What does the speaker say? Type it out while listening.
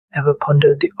Ever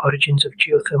pondered the origins of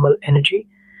geothermal energy?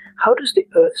 How does the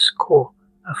Earth's core,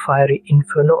 a fiery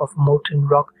inferno of molten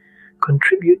rock,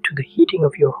 contribute to the heating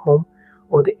of your home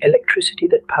or the electricity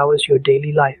that powers your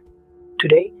daily life?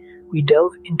 Today, we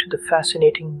delve into the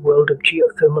fascinating world of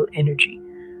geothermal energy,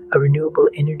 a renewable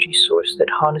energy source that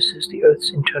harnesses the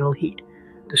Earth's internal heat.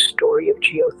 The story of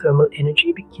geothermal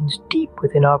energy begins deep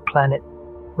within our planet,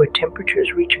 where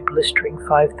temperatures reach a blistering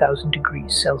 5,000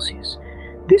 degrees Celsius.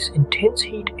 This intense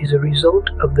heat is a result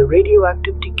of the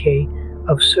radioactive decay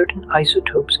of certain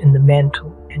isotopes in the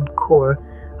mantle and core,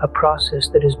 a process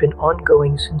that has been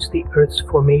ongoing since the Earth's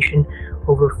formation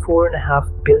over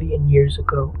 4.5 billion years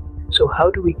ago. So how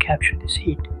do we capture this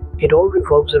heat? It all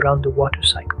revolves around the water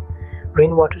cycle.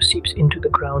 Rainwater seeps into the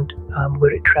ground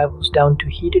where it travels down to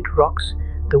heated rocks.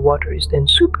 The water is then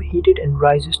superheated and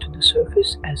rises to the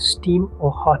surface as steam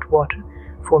or hot water,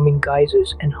 forming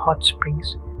geysers and hot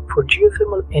springs. For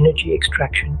geothermal energy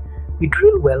extraction, we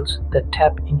drill wells that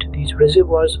tap into these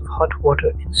reservoirs of hot water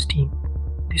and steam.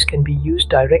 This can be used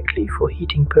directly for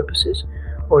heating purposes,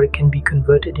 or it can be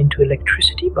converted into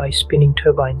electricity by spinning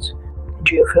turbines.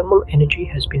 Geothermal energy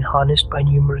has been harnessed by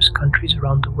numerous countries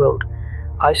around the world.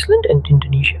 Iceland and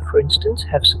Indonesia, for instance,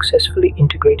 have successfully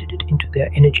integrated it into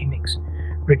their energy mix,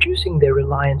 reducing their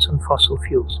reliance on fossil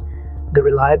fuels. The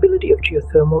reliability of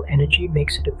geothermal energy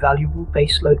makes it a valuable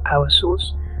baseload power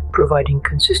source, providing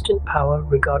consistent power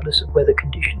regardless of weather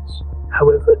conditions.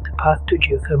 However, the path to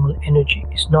geothermal energy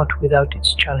is not without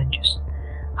its challenges.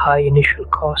 High initial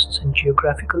costs and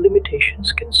geographical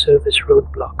limitations can serve as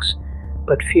roadblocks,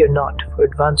 but fear not, for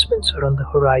advancements are on the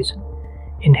horizon.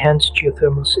 Enhanced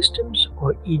geothermal systems,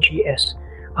 or EGS,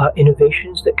 are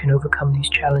innovations that can overcome these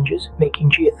challenges,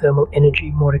 making geothermal energy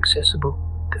more accessible.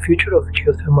 The future of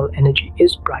geothermal energy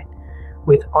is bright.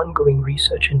 With ongoing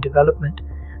research and development,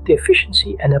 the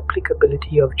efficiency and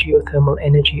applicability of geothermal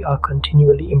energy are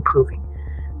continually improving.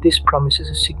 This promises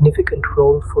a significant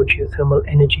role for geothermal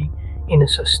energy in a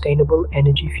sustainable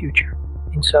energy future.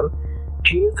 In sum,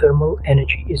 geothermal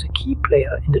energy is a key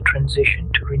player in the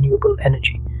transition to renewable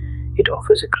energy. It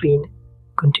offers a clean,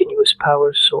 continuous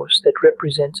power source that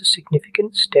represents a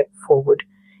significant step forward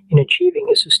in achieving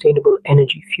a sustainable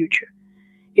energy future.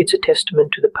 It's a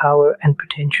testament to the power and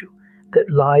potential that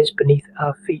lies beneath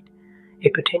our feet, a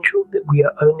potential that we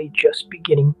are only just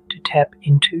beginning to tap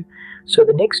into. So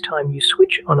the next time you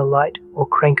switch on a light or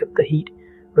crank up the heat,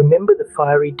 remember the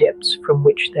fiery depths from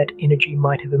which that energy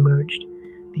might have emerged.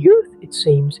 The Earth, it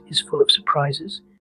seems, is full of surprises,